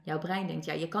Jouw brein denkt,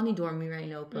 je kan niet door een muur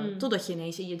heen lopen. Totdat je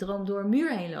ineens in je droom door een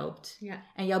muur heen loopt. Ja.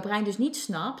 En jouw brein dus niet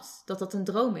snapt dat dat een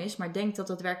droom is, maar denkt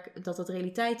dat dat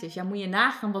realiteit is. Ja, moet je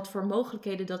nagaan wat voor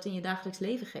mogelijkheden dat in je dagelijks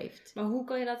leven geeft. Maar hoe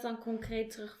kan je dat dan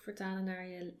concreet terugvertalen naar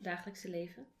je dagelijkse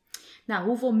leven? Nou,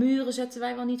 hoeveel muren zetten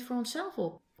wij wel niet voor onszelf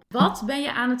op? Wat ben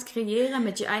je aan het creëren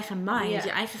met je eigen mind, je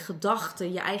eigen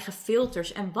gedachten, je eigen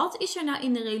filters? En wat is er nou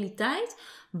in de realiteit?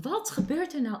 Wat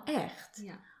gebeurt er nou echt?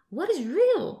 Ja. What is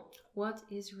real? What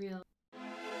is real?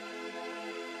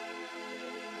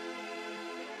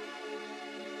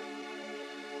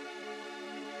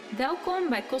 Welkom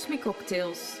bij Cosmic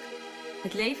Cocktails.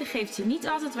 Het leven geeft je niet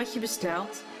altijd wat je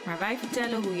bestelt, maar wij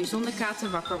vertellen hoe je zonder kater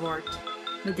wakker wordt.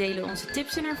 We delen onze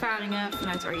tips en ervaringen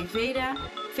vanuit Ayurveda,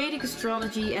 Vedic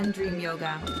Astrology en Dream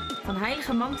Yoga. Van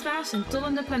heilige mantra's en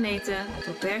tollende planeten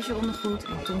tot beige ondergoed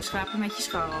en tongschrapen met je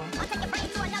scharrel.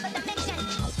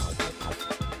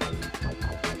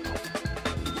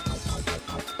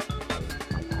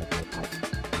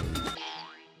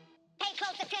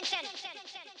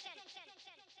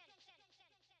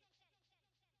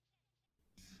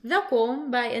 Welkom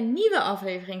bij een nieuwe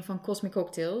aflevering van Cosmic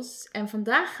Cocktails. En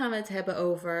vandaag gaan we het hebben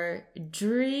over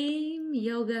Dream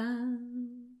Yoga.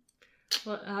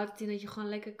 Houdt het in dat je gewoon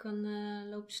lekker kan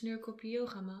lopen snurken op je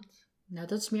yogamat? Nou,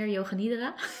 dat is meer yoga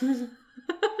nidra.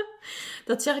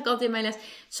 Dat zeg ik altijd in mijn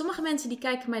les. Sommige mensen die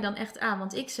kijken mij dan echt aan.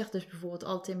 Want ik zeg dus bijvoorbeeld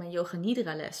altijd in mijn yoga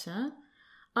nidra lessen.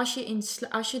 Als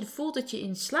je voelt dat je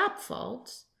in slaap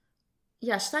valt,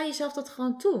 ja, sta jezelf dat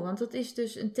gewoon toe. Want dat is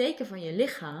dus een teken van je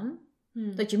lichaam.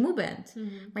 Dat je moe bent.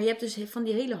 Maar je hebt dus van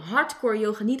die hele hardcore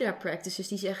yoga nidra practices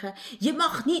die zeggen, je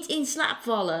mag niet in slaap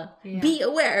vallen. Ja. Be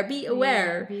aware, be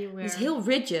aware. Ja, be aware. Het is heel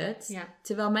rigid. Ja.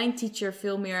 Terwijl mijn teacher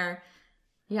veel meer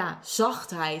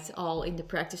zachtheid al in de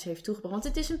practice heeft toegebracht.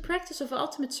 Want het is een practice of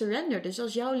ultimate surrender. Dus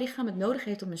als jouw lichaam het nodig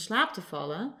heeft om in slaap te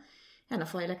vallen, ja, dan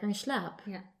val je lekker in slaap.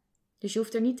 Ja. Dus je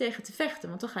hoeft er niet tegen te vechten.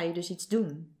 Want dan ga je dus iets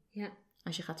doen. Ja.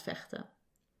 Als je gaat vechten.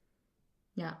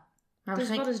 Ja. Maar dus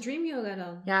wat is Dream Yoga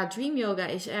dan? Ja, Dream Yoga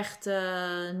is echt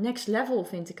next level,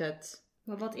 vind ik het.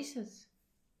 Maar wat is het?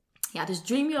 Ja, dus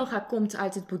Dream Yoga komt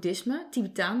uit het boeddhisme,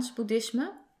 Tibetaans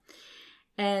boeddhisme.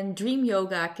 En Dream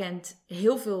Yoga kent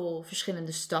heel veel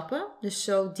verschillende stappen. Dus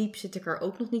zo diep zit ik er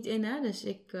ook nog niet in. Hè? Dus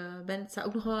ik sta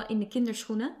ook nog wel in de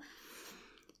kinderschoenen.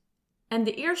 En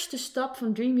de eerste stap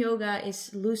van Dream Yoga is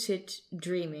lucid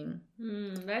dreaming.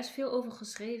 Daar is veel over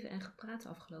geschreven en gepraat de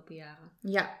afgelopen jaren.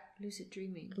 Ja. Lucid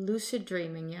dreaming. Lucid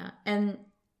dreaming, ja.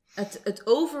 En het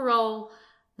overal,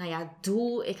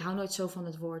 doel. Ik hou nooit zo van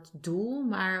het woord doel.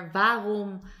 Maar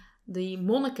waarom die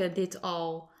monniken dit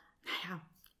al,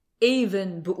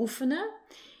 even beoefenen,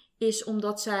 is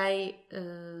omdat zij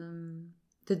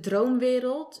de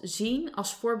droomwereld zien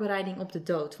als voorbereiding op de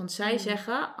dood. Want zij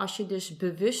zeggen, als je dus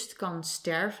bewust kan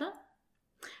sterven,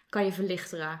 kan je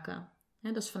verlicht raken.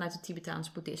 Ja, dat is vanuit het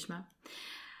Tibetaans boeddhisme.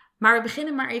 Maar we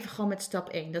beginnen maar even gewoon met stap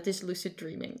 1. Dat is lucid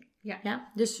dreaming.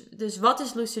 Ja? Dus wat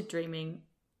is lucid dreaming?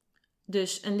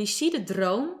 Dus een lucide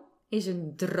droom is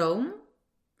een droom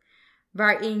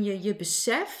waarin je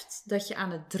beseft dat je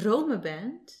aan het dromen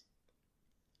bent.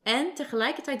 En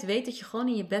tegelijkertijd weet dat je gewoon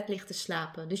in je bed ligt te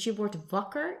slapen. Dus je wordt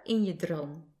wakker in je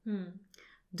droom.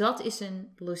 Dat is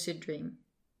een lucid dream.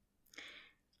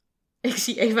 Ik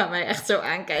zie Eva mij echt zo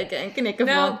aankijken en knikken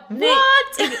van, nee,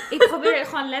 wat? Ik probeer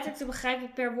gewoon letterlijk te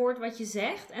begrijpen per woord wat je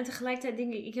zegt. En tegelijkertijd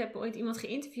denk ik heb ooit iemand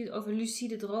geïnterviewd over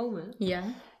lucide dromen. Ja.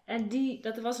 En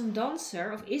dat was een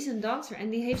danser, of is een danser. En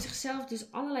die heeft zichzelf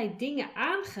dus allerlei dingen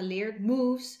aangeleerd,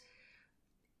 moves,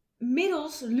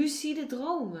 middels lucide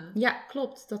dromen. Ja,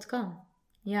 klopt, dat kan.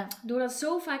 Ja. Door dat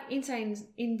zo vaak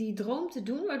in die droom te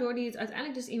doen, waardoor hij het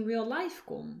uiteindelijk dus in real life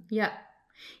kon.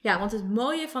 Ja, want het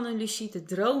mooie van een lucide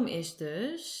droom is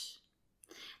dus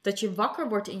dat je wakker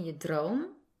wordt in je droom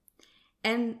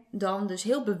en dan dus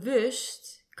heel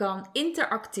bewust kan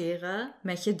interacteren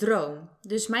met je droom.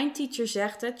 Dus mijn teacher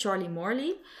zegt het, Charlie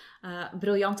Morley,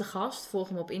 briljante gast, volg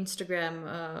hem op Instagram,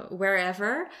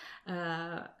 wherever.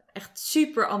 Echt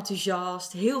super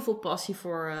enthousiast, heel veel passie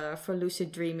voor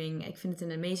lucid dreaming. Ik vind het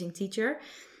een amazing teacher.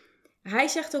 Hij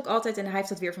zegt ook altijd, en hij heeft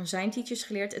dat weer van zijn teachers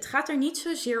geleerd, het gaat er niet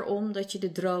zozeer om dat je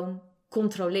de droom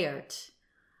controleert.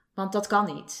 Want dat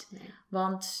kan niet. Nee.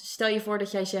 Want stel je voor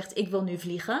dat jij zegt, ik wil nu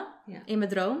vliegen in mijn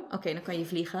droom. Oké, dan kan je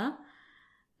vliegen.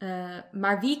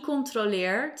 Maar wie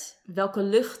controleert welke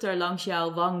lucht er langs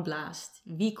jouw wang blaast?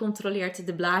 Wie controleert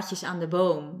de blaadjes aan de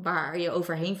boom waar je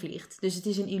overheen vliegt? Dus het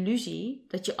is een illusie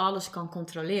dat je alles kan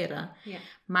controleren. Ja.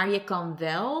 Maar je kan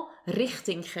wel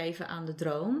richting geven aan de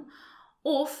droom.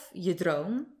 Of je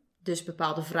droom, dus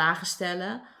bepaalde vragen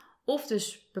stellen. Of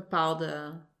dus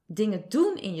bepaalde dingen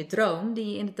doen in je droom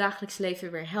die je in het dagelijks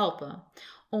leven weer helpen.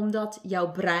 Omdat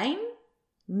jouw brein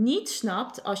niet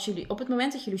snapt, op het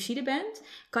moment dat je lucide bent,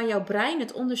 kan jouw brein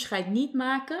het onderscheid niet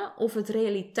maken of het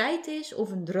realiteit is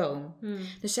of een droom.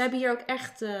 Dus ze hebben hier ook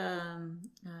echt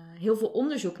heel veel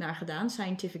onderzoek naar gedaan,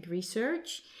 scientific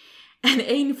research. En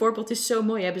één voorbeeld is zo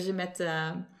mooi, hebben ze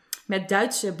met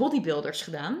Duitse bodybuilders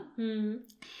gedaan.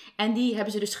 En die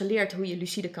hebben ze dus geleerd hoe je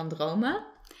lucide kan dromen.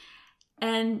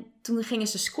 En toen gingen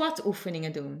ze squat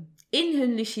oefeningen doen in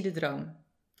hun lucide droom.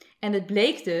 En het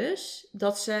bleek dus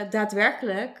dat ze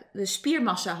daadwerkelijk de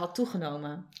spiermassa had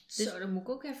toegenomen. Dus... Zo, dat moet ik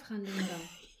ook even gaan doen dan.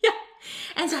 Ja,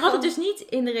 en ze hadden het dus niet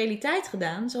in de realiteit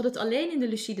gedaan. Ze hadden het alleen in de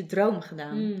lucide droom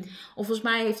gedaan. Of volgens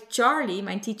mij heeft Charlie,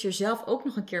 mijn teacher, zelf ook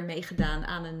nog een keer meegedaan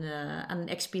aan een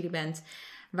experiment.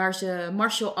 Waar ze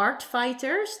martial art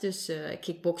fighters, dus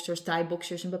kickboxers,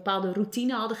 thai-boxers, een bepaalde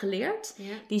routine hadden geleerd.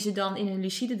 Ja. Die ze dan in hun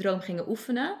lucide droom gingen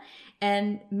oefenen.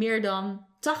 En meer dan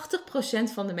 80%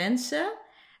 van de mensen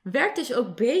werd dus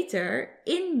ook beter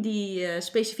in die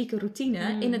specifieke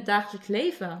routine in het dagelijks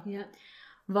leven. Ja.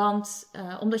 Want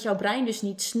omdat jouw brein dus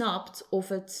niet snapt of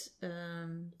het...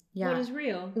 What is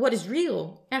real? What is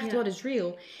real? Echt, what is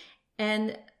real?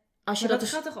 En als je maar dat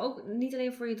gaat toch ook niet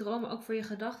alleen voor je dromen, maar ook voor je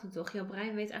gedachten, toch? Jouw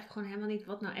brein weet eigenlijk gewoon helemaal niet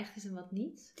wat nou echt is en wat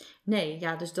niet. Nee,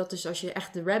 ja, dus dat is als je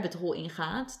echt de rabbit hole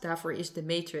ingaat. Daarvoor is The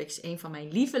Matrix een van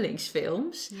mijn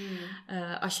lievelingsfilms.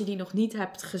 Als je die nog niet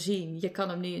hebt gezien, je kan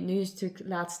hem nu is natuurlijk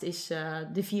laatst is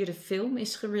de 4e film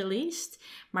is gereleased.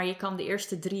 Maar je kan de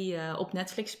eerste 3 op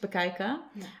Netflix bekijken.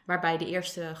 Ja. Waarbij de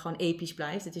eerste gewoon episch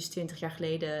blijft. Het is 20 jaar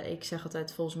geleden. Ik zeg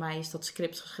altijd, volgens mij is dat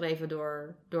script geschreven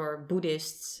door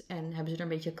boeddhists. En hebben ze er een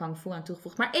beetje kung fu aan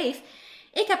toegevoegd. Maar Eve,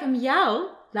 ik heb hem jou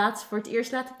laatst voor het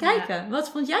eerst laten kijken. Ja. Wat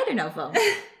vond jij er nou van?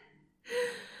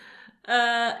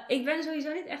 Ik ben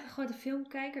sowieso niet echt een grote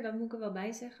filmkijker. Dat moet ik er wel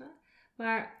bij zeggen.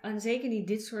 Maar zeker niet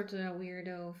dit soort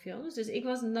weirdo films. Dus ik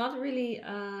was not really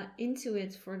into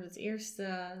it voor het eerste...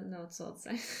 nou, wat zal het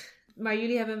zijn? Maar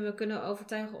jullie hebben me kunnen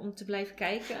overtuigen om te blijven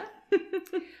kijken.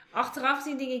 Achteraf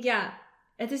zien denk ik, ja...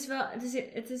 Het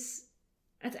is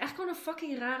echt gewoon een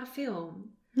fucking rare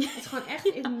film. Het is gewoon echt...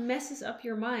 It messes up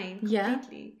your mind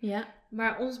completely. Yeah.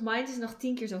 Maar ons mind is nog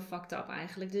 10 keer zo fucked up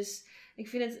eigenlijk. Dus... Ik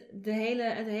vind het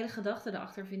hele gedachte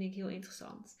erachter vind ik heel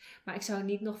interessant. Maar ik zou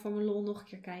niet nog voor mijn lol nog een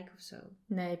keer kijken of zo.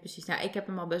 Nee, precies. Nou, ik heb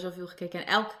hem al best wel veel gekeken. En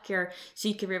elke keer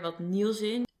zie ik er weer wat nieuws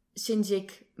in. Sinds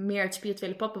ik meer het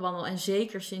spirituele pad bewandel. En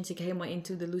zeker sinds ik helemaal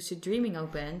into the lucid dreaming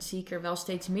ook ben. Zie ik er wel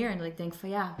steeds meer. En dat ik denk van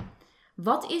ja,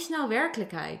 wat is nou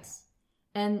werkelijkheid?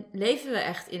 En leven we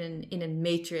echt in een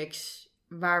matrix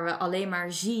waar we alleen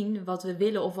maar zien wat we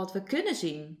willen of wat we kunnen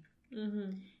zien?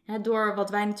 Door wat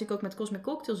wij natuurlijk ook met Cosmic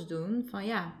Cocktails doen. Van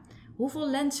ja, hoeveel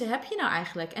lenzen heb je nou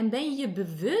eigenlijk? En ben je je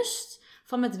bewust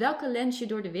van met welke lens je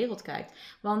door de wereld kijkt?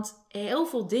 Want heel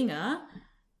veel dingen...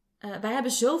 wij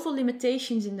hebben zoveel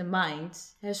limitations in the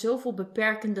mind. Zoveel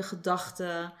beperkende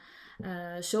gedachten.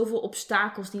 Zoveel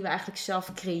obstakels die we eigenlijk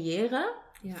zelf creëren.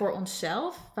 Ja. Voor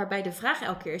onszelf. Waarbij de vraag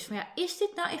elke keer is van ja, is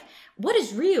dit nou echt... What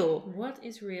is real? What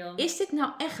is real? Is dit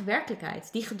nou echt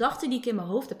werkelijkheid? Die gedachte die ik in mijn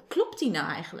hoofd heb, klopt die nou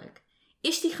eigenlijk?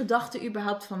 Is die gedachte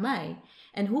überhaupt van mij?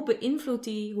 En hoe beïnvloedt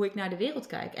die hoe ik naar de wereld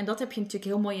kijk? En dat heb je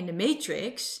natuurlijk heel mooi in de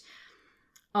Matrix.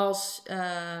 Als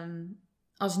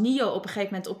Neo op een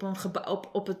gegeven moment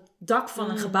op het dak van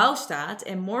een gebouw staat...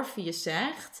 en Morpheus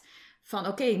zegt van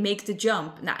oké, make the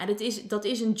jump. Nou, en dat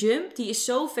is een jump die is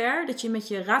zo ver... dat je met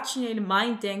je rationele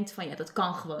mind denkt van ja, dat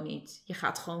kan gewoon niet. Je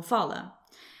gaat gewoon vallen.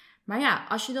 Maar ja,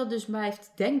 als je dat dus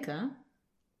blijft denken...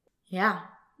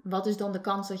 ja... Wat is dan de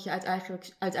kans dat je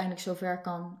uiteindelijk zo ver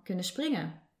kan kunnen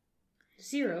springen?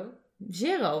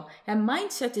 Zero. En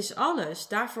mindset is alles.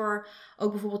 Daarvoor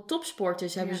ook bijvoorbeeld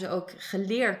topsporters hebben ze ook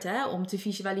geleerd om te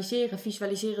visualiseren.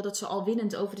 Visualiseren dat ze al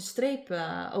winnend over de streep,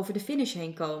 over de finish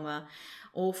heen komen.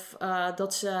 Of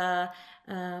dat ze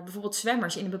bijvoorbeeld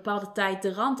zwemmers in een bepaalde tijd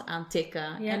de rand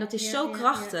aantikken. En dat is zo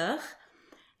krachtig.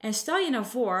 En stel je nou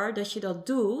voor dat je dat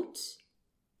doet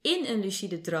in een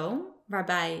lucide droom.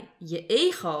 Waarbij je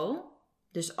ego,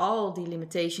 dus al die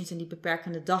limitations en die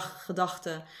beperkende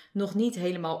gedachten, nog niet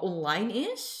helemaal online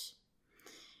is.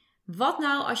 Wat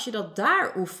nou als je dat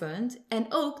daar oefent en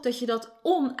ook dat je dat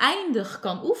oneindig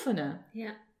kan oefenen?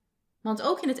 Ja. Want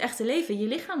ook in het echte leven, je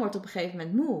lichaam wordt op een gegeven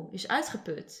moment moe, is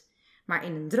uitgeput. Maar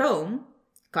in een droom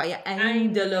kan je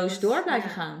eindeloos door blijven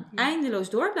gaan. Ja. Eindeloos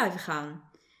door blijven gaan.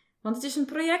 Want het is een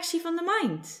projectie van de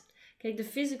mind. Kijk, de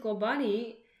physical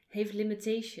body heeft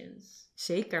limitations.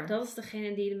 Zeker. Dat is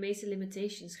degene die de meeste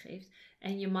limitations geeft.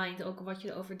 En je mind ook wat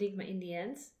je erover denkt. Maar in the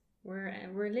end,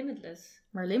 we're limitless.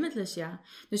 Maar limitless, ja.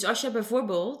 Dus als je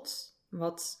bijvoorbeeld,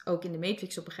 wat ook in de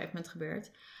Matrix op een gegeven moment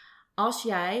gebeurt. Als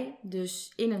jij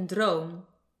dus in een droom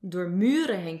door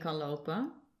muren heen kan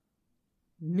lopen.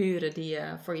 muren die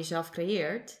je voor jezelf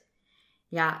creëert,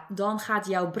 ja, dan gaat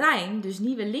jouw brein dus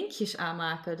nieuwe linkjes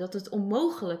aanmaken dat het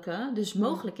onmogelijke dus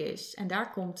mogelijk is. En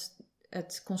daar komt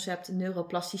het concept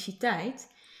neuroplasticiteit.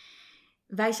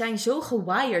 Wij zijn zo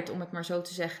gewired, om het maar zo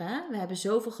te zeggen. Hè? We hebben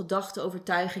zoveel gedachten,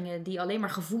 overtuigingen die alleen maar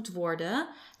gevoed worden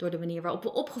door de manier waarop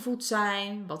we opgevoed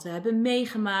zijn, wat we hebben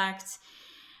meegemaakt.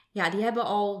 Ja, die hebben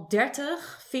al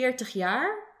 30, 40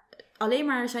 jaar alleen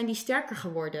maar zijn die sterker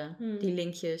geworden, die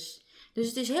linkjes. Dus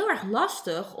het is heel erg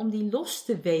lastig om die los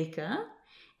te weken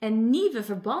en nieuwe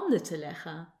verbanden te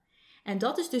leggen. En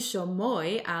dat is dus zo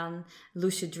mooi aan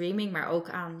lucid dreaming, maar ook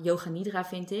aan yoga nidra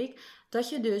vind ik. Dat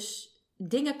je dus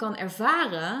dingen kan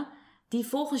ervaren die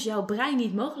volgens jouw brein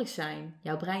niet mogelijk zijn.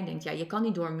 Jouw brein denkt, ja, je kan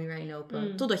niet door een muur heen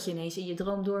lopen. Totdat je ineens in je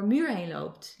droom door een muur heen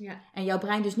loopt. Ja. En jouw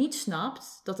brein dus niet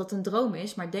snapt dat dat een droom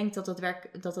is, maar denkt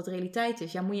dat dat realiteit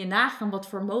is. Ja, moet je nagaan wat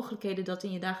voor mogelijkheden dat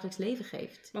in je dagelijks leven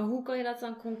geeft. Maar hoe kan je dat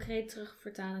dan concreet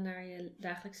terugvertalen naar je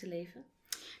dagelijkse leven?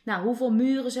 Nou, hoeveel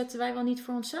muren zetten wij wel niet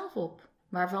voor onszelf op?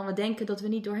 Waarvan we denken dat we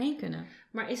niet doorheen kunnen.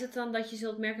 Maar is het dan dat je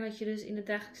zult merken dat je dus in het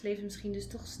dagelijks leven misschien dus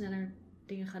toch sneller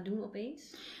dingen gaat doen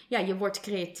opeens? Ja, je wordt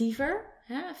creatiever.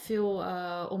 Hè? Veel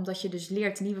omdat je dus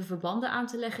leert nieuwe verbanden aan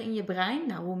te leggen in je brein.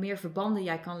 Nou, hoe meer verbanden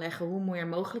jij kan leggen, hoe meer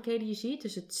mogelijkheden je ziet.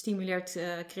 Dus het stimuleert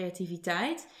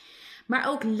creativiteit. Maar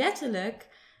ook letterlijk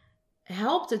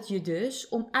helpt het je dus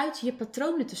om uit je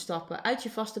patronen te stappen. Uit je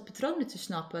vaste patronen te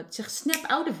snappen. Het zegt snap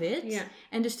out of it. Ja.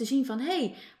 En dus te zien van,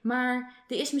 hé, maar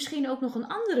er is misschien ook nog een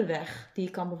andere weg die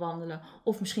ik kan bewandelen.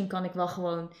 Of misschien kan ik wel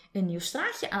gewoon een nieuw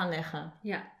straatje aanleggen.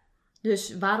 Ja.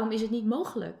 Dus waarom is het niet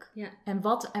mogelijk? Ja.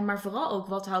 Maar vooral ook,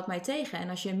 wat houdt mij tegen? En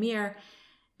als je meer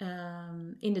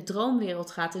in de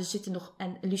droomwereld gaat,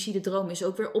 en lucide droom is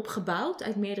ook weer opgebouwd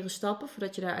uit meerdere stappen,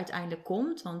 voordat je daar uiteindelijk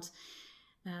komt. Want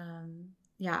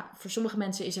voor sommige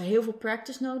mensen is er heel veel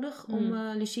practice nodig om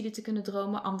lucide te kunnen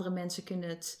dromen. Andere mensen kunnen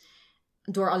het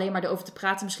door alleen maar erover te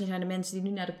praten. Misschien zijn er mensen die nu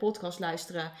naar de podcast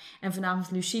luisteren en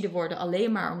vanavond lucide worden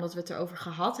alleen maar omdat we het erover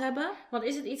gehad hebben. Want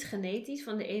is het iets genetisch?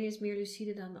 Van de ene is meer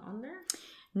lucide dan de ander?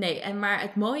 Nee, maar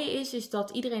het mooie is dat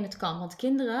iedereen het kan. Want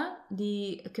kinderen,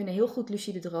 die kunnen heel goed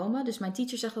lucide dromen. Dus mijn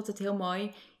teacher zegt altijd heel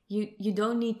mooi, you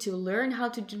don't need to learn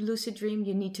how to lucid dream,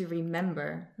 you need to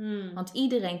remember. Want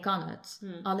iedereen kan het.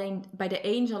 Alleen bij de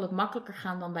een zal het makkelijker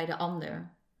gaan dan bij de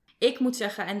ander. Ik moet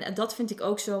zeggen, en dat vind ik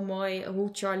ook zo mooi, hoe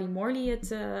Charlie Morley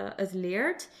het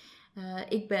leert.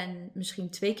 Ik ben misschien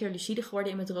 2 keer lucide geworden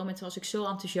in mijn droom. En toen was ik zo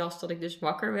enthousiast dat ik dus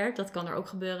wakker werd. Dat kan er ook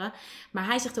gebeuren. Maar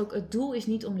hij zegt ook, het doel is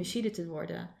niet om lucide te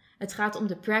worden. Het gaat om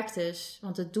de practice.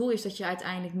 Want het doel is dat je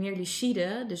uiteindelijk meer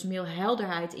lucide, dus meer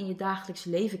helderheid in je dagelijks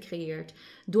leven creëert.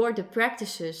 Door de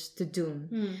practices te doen.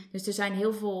 Dus er zijn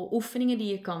heel veel oefeningen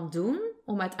die je kan doen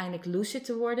om uiteindelijk lucid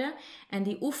te worden. En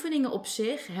die oefeningen op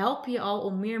zich helpen je al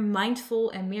om meer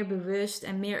mindful en meer bewust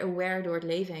en meer aware door het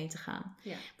leven heen te gaan.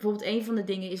 Ja. Bijvoorbeeld een van de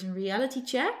dingen is een reality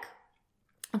check.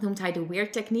 Dat noemt hij de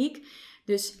weird techniek.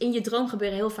 Dus in je droom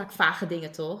gebeuren heel vaak vage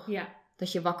dingen, toch? Ja.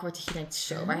 Dat je wakker wordt dat je denkt,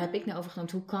 zo, waar heb ik nou over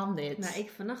genoemd? Hoe kan dit? Nou,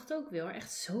 ik vannacht ook weer.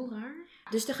 Echt zo raar.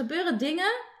 Dus er gebeuren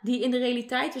dingen die in de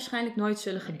realiteit waarschijnlijk nooit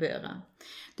zullen gebeuren.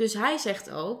 Dus hij zegt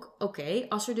ook, oké,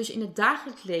 als er dus in het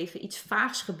dagelijks leven iets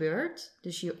vaags gebeurt,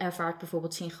 dus je ervaart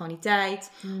bijvoorbeeld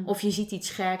synchroniteit, of je ziet iets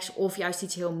geks, of juist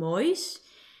iets heel moois,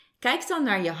 kijk dan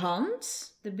naar je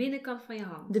hand. De binnenkant van je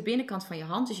hand. De binnenkant van je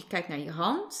hand, dus je kijkt naar je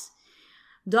hand.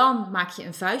 Dan maak je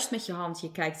een vuist met je hand,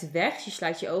 je kijkt weg, je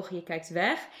sluit je ogen, je kijkt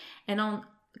weg. En dan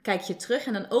kijk je terug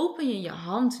en dan open je je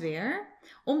hand weer.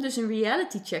 Om dus een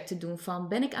reality check te doen van,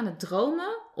 ben ik aan het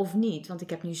dromen of niet? Want ik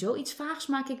heb nu zoiets vaags,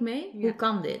 maak ik mee. Ja. Hoe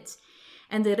kan dit?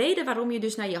 En de reden waarom je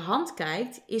dus naar je hand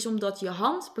kijkt, is omdat je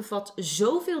hand bevat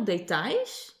zoveel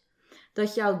details,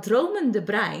 dat jouw dromende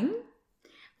brein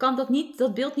kan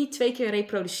dat beeld niet 2 keer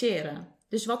reproduceren.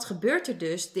 Dus wat gebeurt er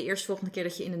dus de eerstvolgende keer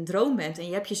dat je in een droom bent en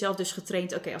je hebt jezelf dus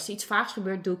getraind, oké, als er iets vaags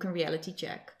gebeurt, doe ik een reality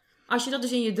check. Als je dat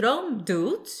dus in je droom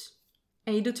doet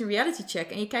en je doet een reality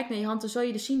check en je kijkt naar je hand, dan zal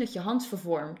je dus zien dat je hand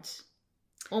vervormt.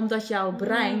 Omdat jouw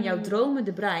brein, jouw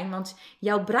dromende brein, want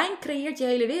jouw brein creëert je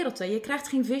hele wereld. Hè? Je krijgt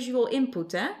geen visual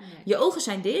input, hè? Nee. Je ogen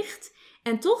zijn dicht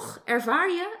en toch ervaar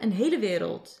je een hele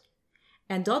wereld.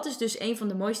 En dat is dus een van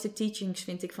de mooiste teachings,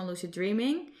 vind ik, van lucid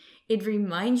dreaming. It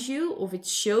reminds you of it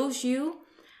shows you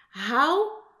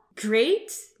how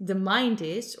great the mind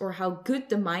is, or how good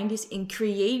the mind is in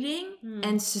creating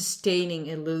and sustaining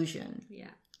illusion. Ja.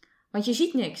 Want je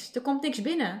ziet niks, er komt niks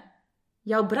binnen.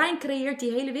 Jouw brein creëert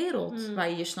die hele wereld waar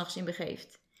je je 's nachts in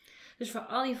begeeft. Dus voor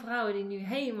al die vrouwen die nu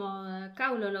helemaal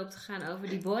koulo lopen te gaan over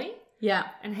die boy,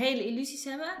 Ja. En hele illusies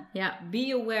hebben. Ja.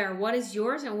 Be aware, what is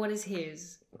yours and what is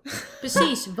his.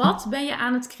 Precies, wat ben je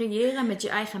aan het creëren met je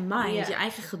eigen mind, Ja. je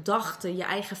eigen gedachten, je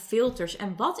eigen filters.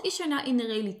 En wat is er nou in de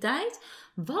realiteit?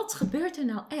 Wat gebeurt er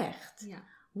nou echt? Ja.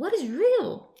 What is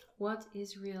real? What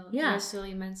is real? Ja. Ja, zul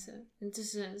je mensen.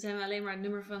 Intussen zijn we alleen maar het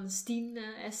nummer van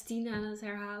S10 aan het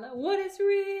herhalen. What is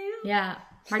real? Ja,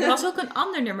 maar er was ook een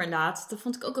ander nummer laatst. Dat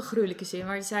vond ik ook een gruwelijke zin.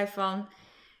 Waar die zei van...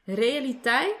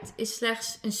 Realiteit is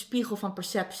slechts een spiegel van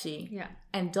perceptie. Ja.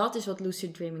 En dat is wat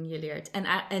lucid dreaming je leert.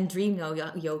 En dream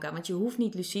yoga. Want je hoeft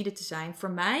niet lucide te zijn.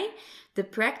 Voor mij, de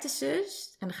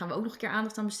practices... En daar gaan we ook nog een keer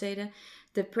aandacht aan besteden.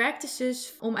 De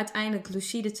practices om uiteindelijk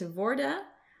lucide te worden...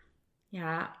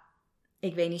 Ja,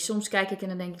 ik weet niet. Soms kijk ik en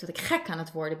dan denk ik dat ik gek aan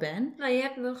het worden ben. Nou, je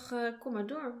hebt nog... kom maar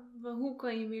door. Hoe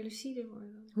kan je meer lucide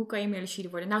worden? Hoe kan je meer lucide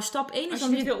worden? Nou, stap 1 is Als om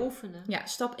je dit wil oefenen. Ja,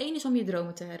 stap 1 is om je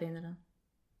dromen te herinneren.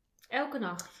 Elke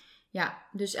nacht. Ja,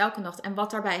 dus elke nacht. En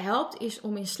wat daarbij helpt is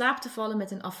om in slaap te vallen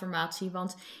met een affirmatie.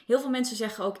 Want heel veel mensen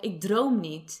zeggen ook, ik droom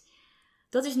niet.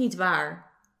 Dat is niet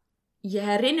waar. Je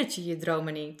herinnert je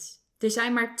dromen niet. Er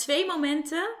zijn maar 2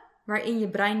 momenten waarin je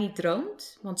brein niet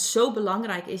droomt. Want zo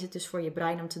belangrijk is het dus voor je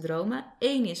brein om te dromen.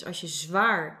 1 is als je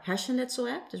zwaar hersenletsel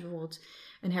hebt. Dus bijvoorbeeld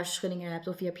een hersenschudding hebt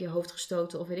of je hebt je hoofd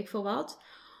gestoten of weet ik veel wat.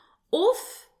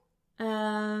 Of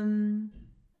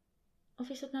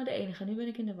is dat nou de enige? Nu ben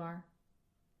ik in de war.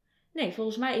 Nee,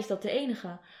 volgens mij is dat de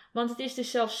enige. Want het is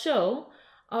dus zelfs zo,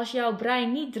 als jouw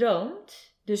brein niet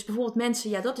droomt... Dus bijvoorbeeld mensen,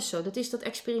 ja dat is zo. Dat is dat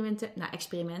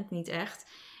experiment niet echt.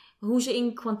 Hoe ze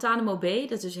in Guantanamo Bay,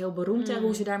 dat is heel beroemd hè,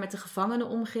 hoe ze daar met de gevangenen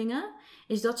omgingen...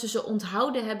 is dat ze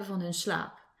onthouden hebben van hun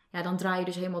slaap. Ja, dan draai je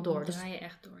dus helemaal door. Dan draai je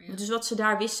echt door, ja. Dus wat ze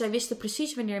daar wisten, zij wisten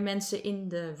precies wanneer mensen in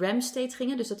de REM-state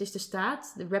gingen. Dus dat is de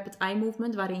staat, de Rapid Eye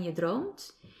Movement, waarin je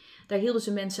droomt. Daar hielden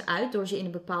ze mensen uit door ze in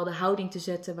een bepaalde houding te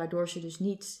zetten, waardoor ze dus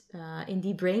niet in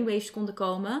die brainwaves konden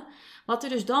komen. Wat er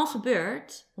dus dan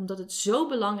gebeurt, omdat het zo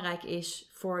belangrijk is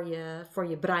voor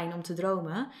je brein om te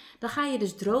dromen, dan ga je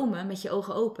dus dromen met je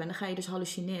ogen open en dan ga je dus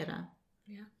hallucineren.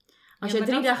 Ja. Als je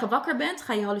 3 dagen wakker bent,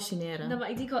 ga je hallucineren. Nou, maar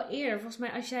ik denk al eerder, volgens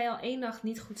mij als jij al 1 nacht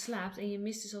niet goed slaapt en je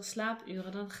mist dus al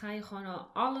slaapuren, dan ga je gewoon al,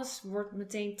 alles wordt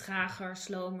meteen trager,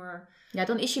 slomer. Ja,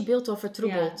 dan is je beeld al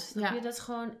vertroebeld. Ja, dat is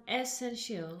gewoon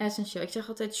essentieel. Essentieel. Ik zeg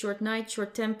altijd short night,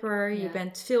 short temper. Ja. Je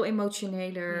bent veel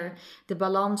emotioneler. Ja. De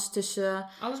balans tussen...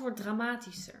 Alles wordt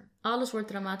dramatischer. Alles wordt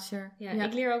dramatischer. Ja,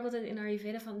 ik leer ook altijd in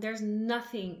Ayurveda van, there's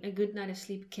nothing a good night of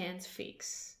sleep can't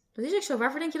fix. Dat is ook zo.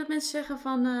 Waarvoor denk je dat mensen zeggen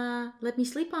van, let me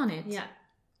sleep on it? Ja.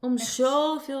 Om echt.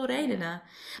 zoveel redenen. Ja.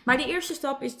 Maar de eerste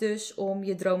stap is dus om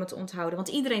je dromen te onthouden. Want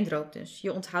iedereen droomt dus.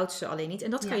 Je onthoudt ze alleen niet.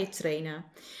 En dat kan je trainen.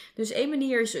 Dus 1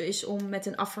 manier is om met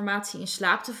een affirmatie in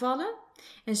slaap te vallen.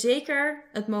 En zeker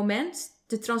het moment,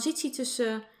 de transitie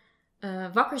tussen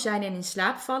wakker zijn en in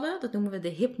slaap vallen. Dat noemen we de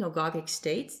hypnagogic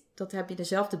state. Dat heb je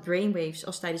dezelfde brainwaves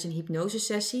als tijdens een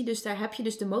hypnosesessie. Dus daar heb je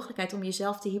dus de mogelijkheid om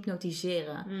jezelf te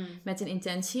hypnotiseren. Met een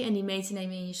intentie en die mee te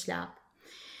nemen in je slaap.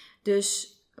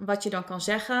 Dus... Wat je dan kan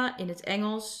zeggen in het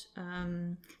Engels.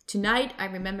 Tonight I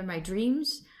remember my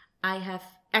dreams. I have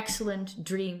excellent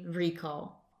dream recall.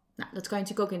 Nou, dat kan je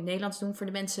natuurlijk ook in het Nederlands doen voor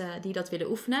de mensen die dat willen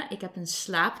oefenen. Ik heb een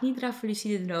slaapnidra voor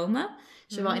lucide dromen.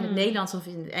 Zowel in het Nederlands als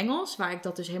in het Engels. Waar ik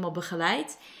dat dus helemaal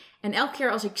begeleid. En elke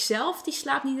keer als ik zelf die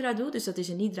slaapnidra doe. Dus dat is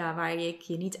een nidra waar ik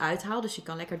je niet uithaal. Dus je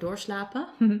kan lekker doorslapen.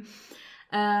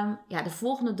 De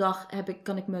volgende dag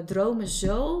kan ik mijn dromen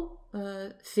zo...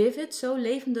 vivid, zo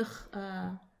levendig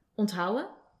onthouden.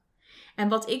 En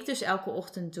wat ik dus elke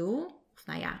ochtend doe, of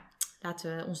nou ja,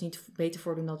 laten we ons niet beter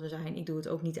voordoen dan we zijn. Ik doe het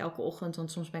ook niet elke ochtend,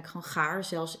 want soms ben ik gewoon gaar.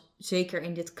 Zelfs zeker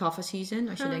in dit kava season.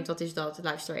 Als je denkt, wat is dat?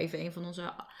 Luister even een van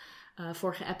onze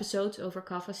vorige episodes over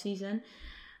kava season.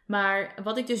 Maar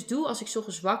wat ik dus doe als ik 's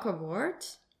ochtends wakker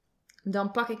word,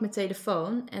 dan pak ik mijn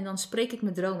telefoon en dan spreek ik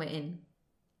mijn dromen in.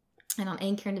 En dan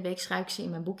 1 keer in de week schrijf ik ze in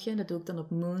mijn boekje. Dat doe ik dan op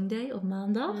Moonday, op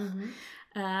maandag.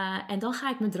 En dan ga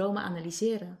ik mijn dromen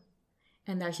analyseren.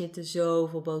 En daar zitten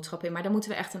zoveel boodschappen in. Maar daar moeten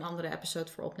we echt een andere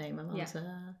episode voor opnemen. Want,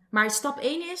 maar stap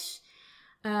 1 is...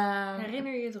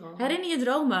 herinner je dromen. Herinner je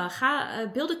dromen.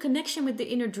 Build a connection with the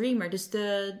inner dreamer. Dus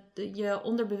je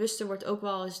onderbewuste wordt ook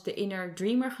wel eens de inner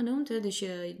dreamer genoemd. Hè? Dus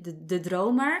de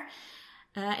dromer.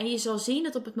 En je zal zien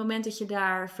dat op het moment dat je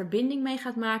daar verbinding mee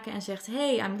gaat maken en zegt,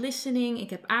 hey, I'm listening, ik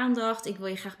heb aandacht, ik wil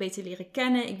je graag beter leren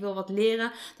kennen, ik wil wat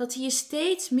leren, dat hij je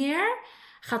steeds meer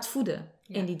gaat voeden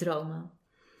in die dromen.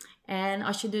 En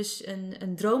als je dus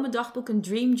een dromendagboek, een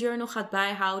dream journal gaat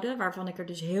bijhouden, waarvan ik er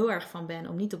dus heel erg van ben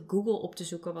om niet op Google op te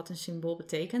zoeken wat een symbool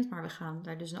betekent, maar we gaan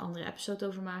daar dus een andere episode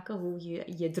over maken, hoe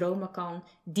je je dromen kan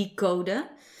decoden.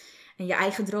 En je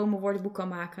eigen dromenwoordenboek kan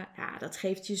maken. Ja, dat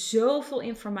geeft je zoveel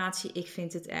informatie. Ik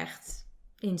vind het echt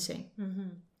insane.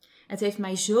 Het heeft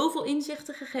mij zoveel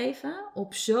inzichten gegeven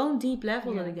op zo'n deep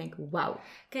level dat ik denk, wauw.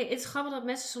 Kijk, het is grappig dat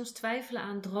mensen soms twijfelen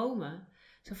aan dromen.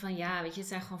 Zo van, ja, weet je, het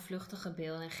zijn gewoon vluchtige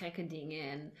beelden en gekke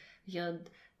dingen. En weet je,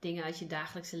 dingen uit je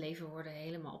dagelijkse leven worden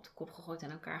helemaal op de kop gegooid en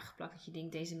aan elkaar geplakt. Dat je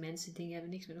denkt, deze mensen, dingen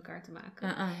hebben niks met elkaar te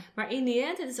maken. Maar in the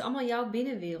end, het is allemaal jouw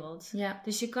binnenwereld. Ja.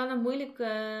 Dus je kan er moeilijk,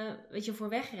 voor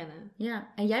wegrennen.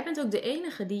 Ja, en jij bent ook de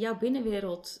enige die jouw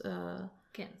binnenwereld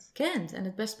kent en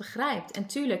het best begrijpt. En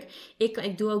tuurlijk,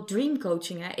 ik doe ook dream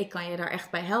coaching. Hè. Ik kan je daar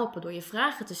echt bij helpen door je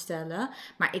vragen te stellen.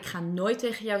 Maar ik ga nooit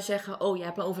tegen jou zeggen, oh, je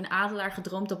hebt over een adelaar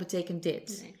gedroomd, dat betekent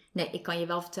dit. Nee, ik kan je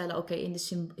wel vertellen, oké,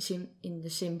 in de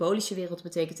symbolische wereld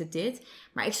betekent het dit.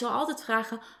 Maar ik zal altijd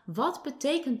vragen, wat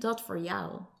betekent dat voor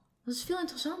jou? Dat is veel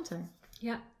interessanter.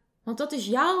 Ja. Want dat is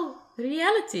jouw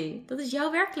reality. Dat is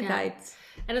jouw werkelijkheid.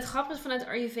 Ja. En het grappige is, vanuit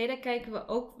Ayurveda kijken we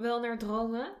ook wel naar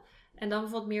dromen. En dan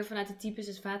bijvoorbeeld meer vanuit de types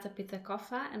is Vata, Pitta,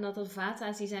 Kapha. En dat de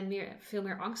Vata's, die zijn veel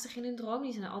meer angstig in hun droom.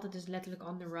 Die zijn altijd dus letterlijk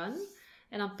on the run.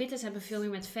 En dan Pittas hebben veel meer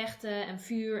met vechten en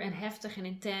vuur en heftig en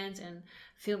intens. En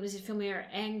er zit veel meer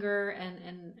anger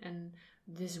en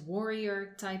this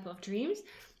warrior type of dreams.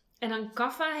 En dan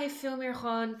Kapha heeft veel meer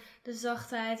gewoon de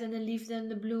zachtheid en de liefde en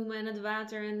de bloemen en het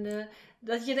water. En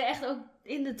dat je er echt ook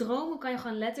in de dromen kan je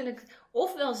gewoon letterlijk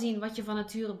ofwel zien wat je van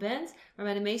nature bent. Maar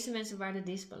bij de meeste mensen waar de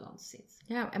disbalans zit.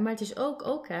 Ja, maar het is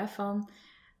ook hè, van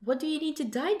what do you need to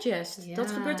digest? Ja,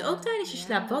 dat gebeurt ook tijdens je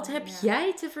slaap. Wat heb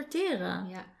jij te verteren?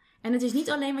 Ja. En het is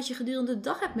niet alleen wat je gedurende de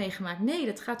dag hebt meegemaakt. Nee,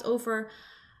 dat gaat over...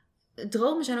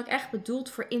 Dromen zijn ook echt bedoeld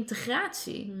voor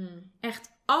integratie.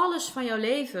 Echt alles van jouw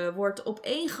leven wordt op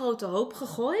één grote hoop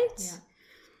gegooid.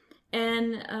 Ja.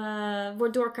 En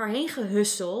wordt door elkaar heen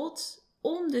gehusseld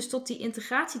om dus tot die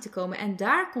integratie te komen. En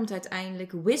daar komt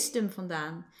uiteindelijk wisdom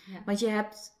vandaan. Ja. Want je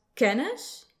hebt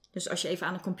kennis. Dus als je even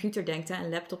aan een computer denkt, hè, een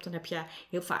laptop, dan heb je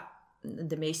heel vaak...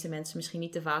 De meeste mensen misschien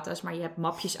niet de Vata's, maar je hebt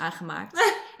mapjes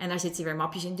aangemaakt. En daar zitten weer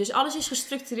mapjes in. Dus alles is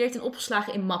gestructureerd en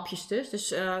opgeslagen in mapjes dus.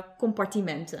 Dus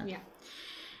compartimenten. Ja.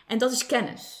 En dat is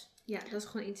kennis. Ja, dat is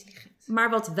gewoon intelligent. Maar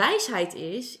wat wijsheid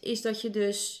is dat je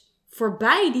dus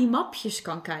voorbij die mapjes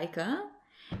kan kijken.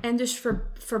 En dus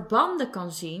verbanden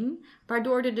kan zien.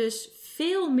 Waardoor er dus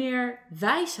veel meer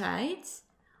wijsheid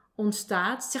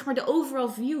ontstaat. Zeg maar de overall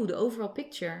view, de overall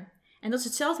picture. En dat is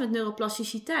hetzelfde met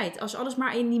neuroplasticiteit. Als alles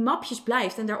maar in die mapjes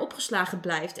blijft en daar opgeslagen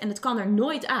blijft en het kan er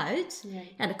nooit uit,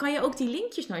 ja, dan kan je ook die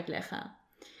linkjes nooit leggen.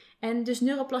 En dus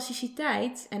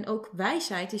neuroplasticiteit en ook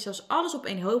wijsheid is als alles op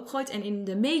één hoop gooit en in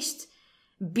de meest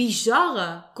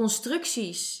bizarre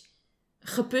constructies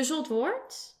gepuzzeld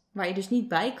wordt, waar je dus niet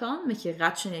bij kan met je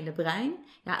rationele brein.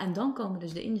 Ja, en dan komen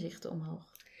dus de inzichten omhoog.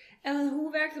 En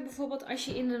hoe werkt het bijvoorbeeld als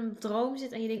je in een droom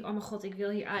zit en je denkt, oh mijn god, ik wil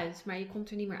hier uit, maar je komt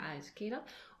er niet meer uit. Ken je dat?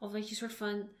 Of dat je soort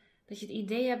van, dat je het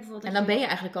idee hebt bijvoorbeeld... En dan ben je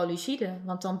eigenlijk al lucide,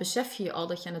 want dan besef je al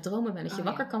dat je aan het dromen bent, dat je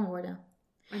wakker kan worden.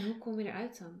 En hoe kom je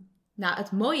eruit dan? Nou,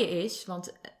 het mooie is,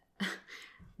 want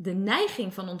de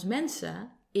neiging van ons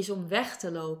mensen is om weg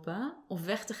te lopen of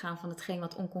weg te gaan van hetgeen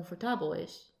wat oncomfortabel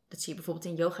is. Dat zie je bijvoorbeeld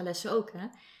in yogalessen ook, hè.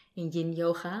 In yin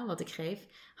yoga, wat ik geef.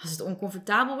 Als het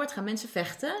oncomfortabel wordt, gaan mensen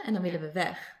vechten en dan willen we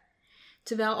weg.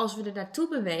 Terwijl als we er naartoe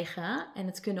bewegen en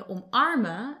het kunnen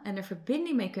omarmen en er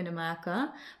verbinding mee kunnen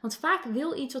maken. Want vaak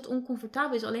wil iets wat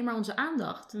oncomfortabel is alleen maar onze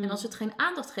aandacht. En als we het geen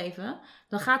aandacht geven,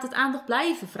 dan gaat het aandacht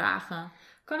blijven vragen.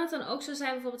 Kan het dan ook zo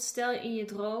zijn, bijvoorbeeld stel in je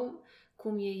droom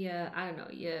kom je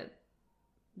je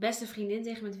beste vriendin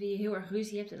tegen met wie je heel erg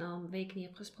ruzie hebt en al een week niet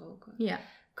hebt gesproken. Ja.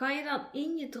 Kan je dan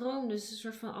in je droom dus een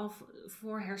soort van al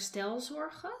voor herstel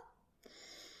zorgen?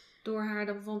 Door haar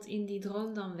dan bijvoorbeeld in die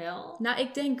droom dan wel? Nou,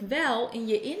 ik denk wel in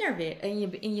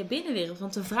je binnenwereld.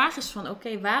 Want de vraag is van,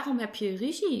 oké, waarom heb je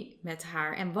ruzie met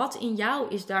haar? En wat in jou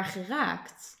is daar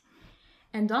geraakt?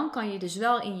 En dan kan je dus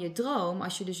wel in je droom,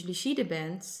 als je dus lucide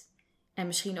bent... en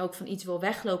misschien ook van iets wil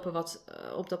weglopen wat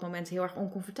op dat moment heel erg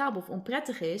oncomfortabel of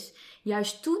onprettig is...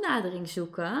 juist toenadering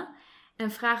zoeken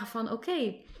en vragen van,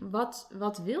 oké,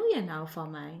 wat wil je nou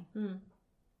van mij?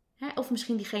 Of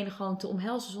misschien diegene gewoon te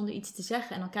omhelzen zonder iets te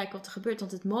zeggen. En dan kijken wat er gebeurt.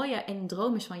 Want het mooie in een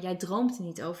droom is van, jij droomt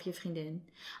niet over je vriendin.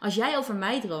 Als jij over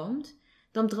mij droomt,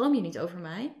 dan droom je niet over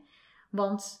mij.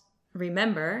 Want,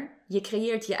 remember, je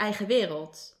creëert je eigen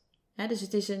wereld. Dus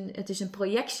het is een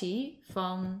projectie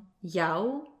van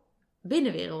jouw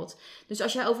binnenwereld. Dus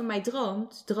als jij over mij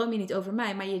droomt, droom je niet over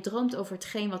mij. Maar je droomt over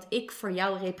hetgeen wat ik voor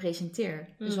jou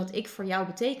representeer. Dus wat ik voor jou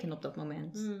beteken op dat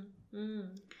moment.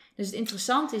 Dus het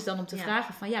interessante is dan om te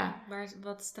vragen van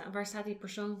waar staat die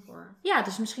persoon voor? Ja,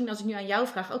 dus misschien als ik nu aan jou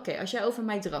vraag, oké, als jij over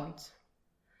mij droomt.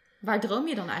 Waar droom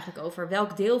je dan eigenlijk over?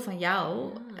 Welk deel van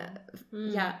jou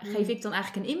geef ik dan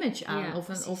eigenlijk een image aan?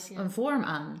 Of een vorm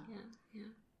aan?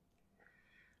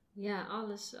 Ja,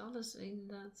 alles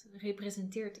inderdaad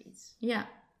representeert iets. Ja.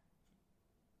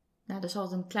 Nou, dat is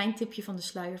altijd een klein tipje van de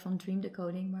sluier van Dream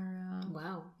Decoding, maar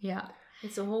Wauw. ja.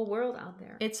 It's a whole world out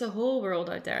there. It's a whole world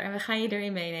out there. En we gaan je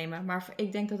erin meenemen, maar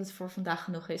ik denk dat het voor vandaag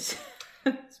genoeg is.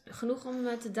 Genoeg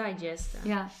om te digesten.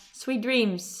 Ja, sweet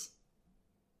dreams.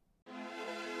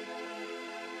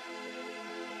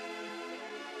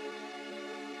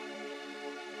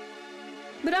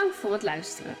 Bedankt voor het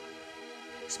luisteren.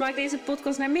 Smaakt deze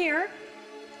podcast naar meer?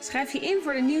 Schrijf je in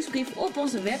voor de nieuwsbrief op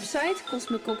onze website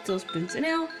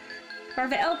cosmiccocktails.nl, waar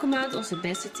we elke maand onze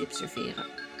beste tips serveren.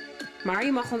 Maar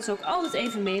je mag ons ook altijd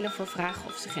even mailen voor vragen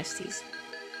of suggesties.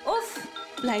 Of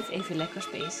blijf even lekker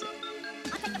spacen.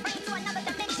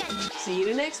 See you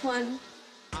the next one.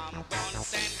 I'm gonna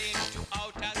send him to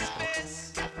outer